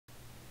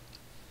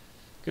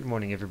Good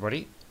morning,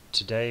 everybody.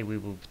 Today we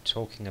will be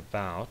talking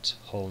about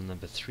hole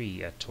number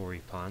 3 at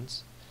Torrey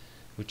Pines,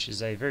 which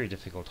is a very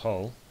difficult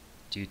hole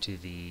due to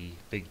the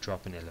big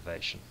drop in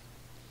elevation.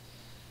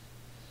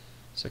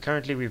 So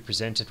currently we're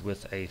presented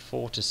with a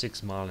 4 to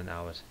 6 mile an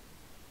hour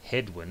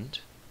headwind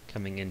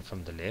coming in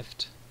from the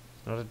left.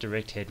 Not a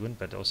direct headwind,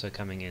 but also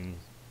coming in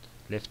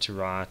left to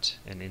right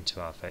and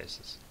into our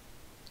faces.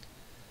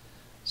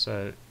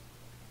 So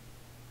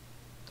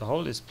the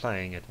hole is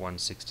playing at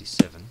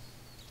 167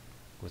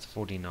 with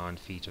 49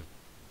 feet of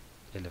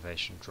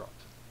elevation drop.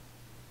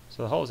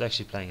 So the hole is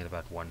actually playing at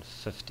about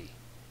 150.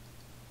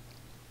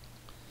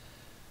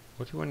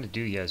 What we want to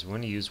do here is we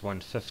want to use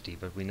 150,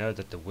 but we know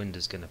that the wind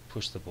is going to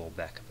push the ball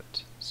back a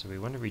bit. So we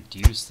want to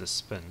reduce the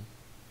spin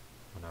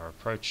on our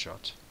approach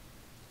shot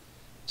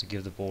to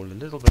give the ball a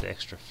little bit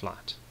extra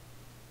flight.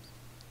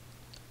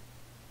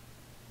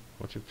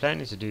 What we're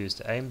planning to do is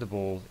to aim the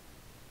ball,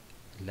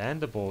 land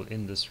the ball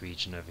in this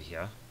region over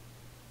here,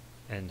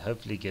 and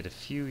hopefully get a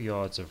few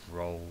yards of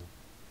roll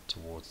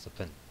towards the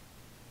pin,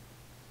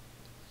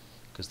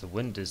 because the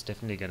wind is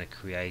definitely going to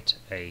create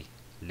a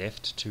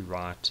left to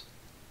right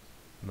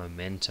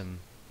momentum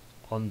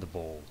on the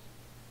ball,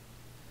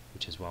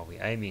 which is why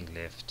we're aiming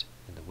left,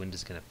 and the wind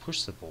is going to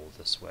push the ball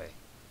this way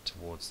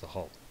towards the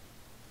hole.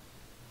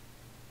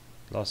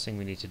 Last thing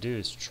we need to do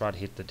is try to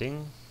hit the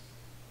ding,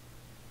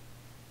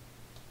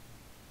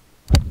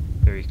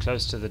 very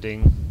close to the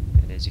ding,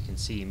 and as you can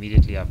see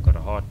immediately I've got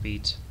a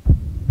heartbeat.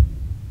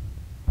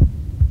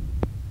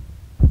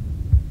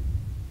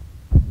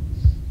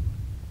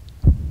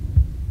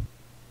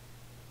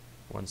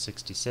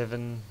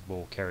 .167,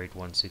 ball carried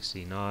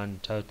 169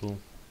 total,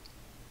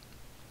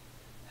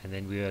 and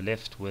then we are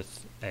left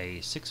with a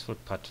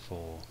 6-foot putt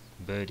for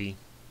birdie.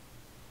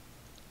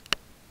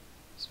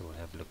 So we'll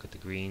have a look at the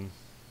green.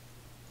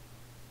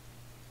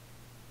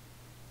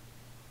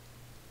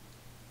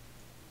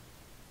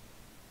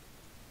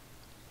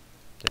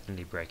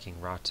 Definitely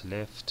breaking right to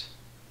left.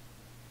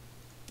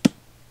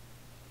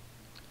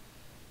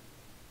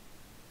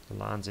 The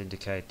lines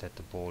indicate that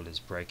the ball is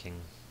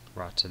breaking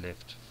right to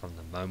left from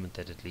the moment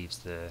that it leaves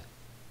the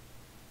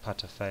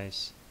putter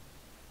face.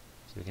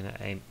 So we're going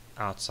to aim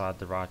outside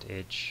the right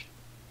edge,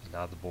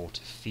 allow the ball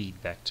to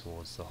feed back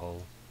towards the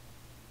hole.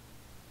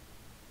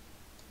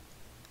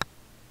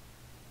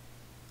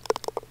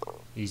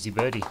 Easy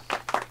birdie.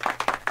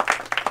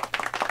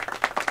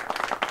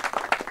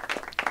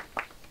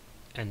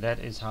 And that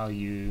is how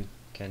you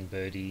can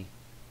birdie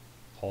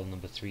hole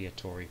number 3 at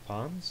Torrey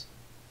Pines,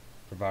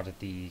 provided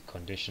the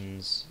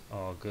conditions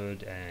are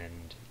good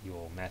and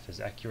your math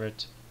is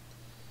accurate.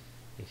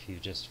 If you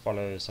just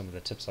follow some of the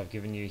tips I've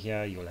given you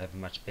here, you'll have a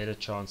much better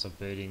chance of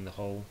birdieing the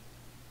hole.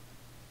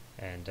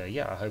 And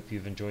yeah, I hope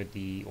you've enjoyed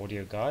the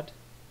audio guide.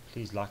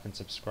 Please like and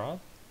subscribe,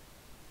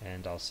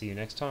 and I'll see you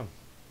next time.